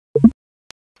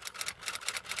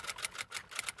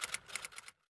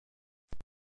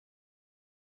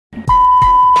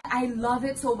I love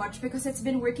it so much because it's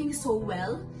been working so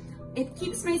well. It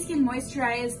keeps my skin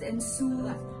moisturized and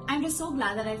soothed. I'm just so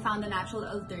glad that I found a natural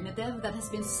alternative that has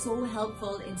been so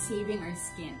helpful in saving our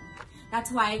skin.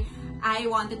 That's why I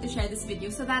wanted to share this video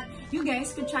so that you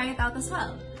guys could try it out as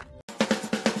well.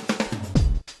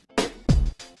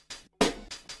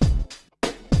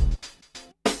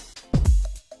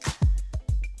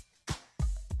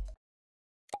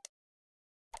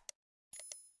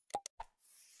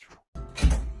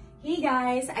 Hey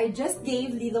guys, I just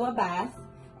gave Lilo a bath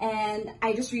and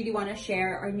I just really want to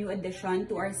share our new addition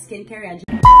to our skincare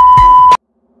regimen.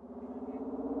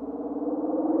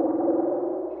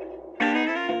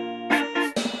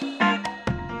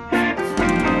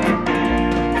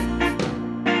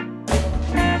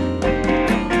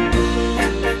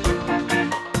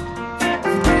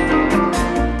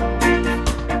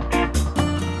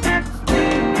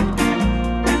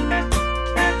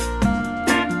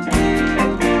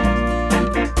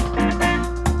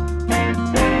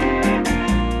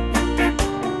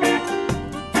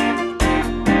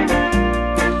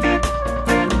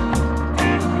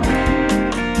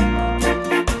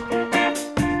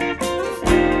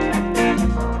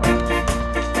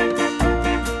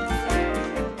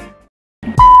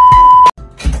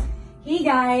 Hey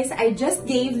guys, I just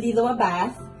gave Lilo a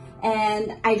bath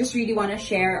and I just really want to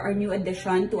share our new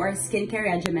addition to our skincare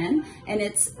regimen, and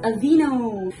it's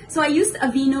Aveeno. So I used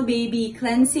Aveeno Baby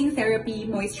Cleansing Therapy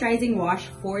Moisturizing Wash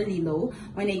for Lilo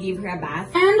when I gave her a bath.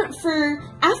 And for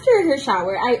after her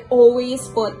shower, I always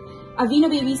put Aveeno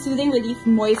Baby Soothing Relief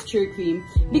Moisture Cream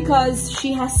because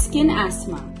she has skin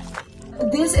asthma.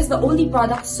 This is the only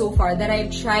product so far that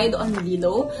I've tried on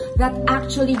Lilo that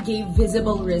actually gave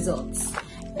visible results.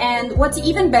 And what's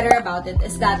even better about it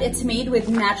is that it's made with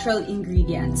natural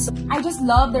ingredients. I just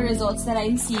love the results that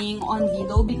I'm seeing on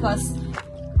Lilo because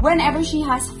whenever she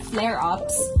has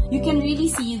flare-ups, you can really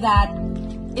see that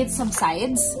it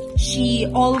subsides. She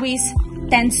always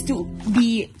tends to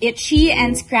be itchy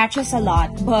and scratches a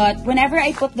lot, but whenever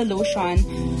I put the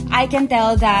lotion, I can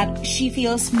tell that she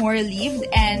feels more relieved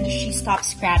and she stops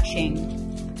scratching.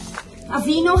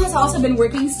 Aveeno has also been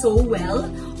working so well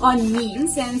on me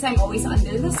since I'm always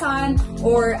under the sun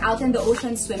or out in the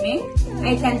ocean swimming.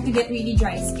 I tend to get really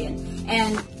dry skin,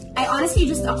 and I honestly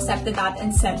just accepted that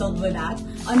and settled with that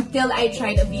until I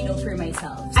tried Aveeno for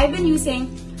myself. I've been using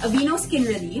Aveeno Skin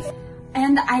Relief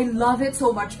and I love it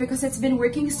so much because it's been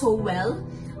working so well.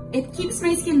 It keeps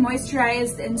my skin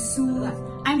moisturized and soothed.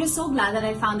 I'm just so glad that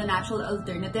I found a natural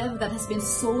alternative that has been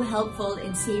so helpful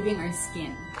in saving our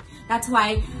skin. That's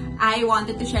why I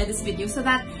wanted to share this video so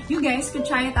that you guys could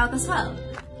try it out as well.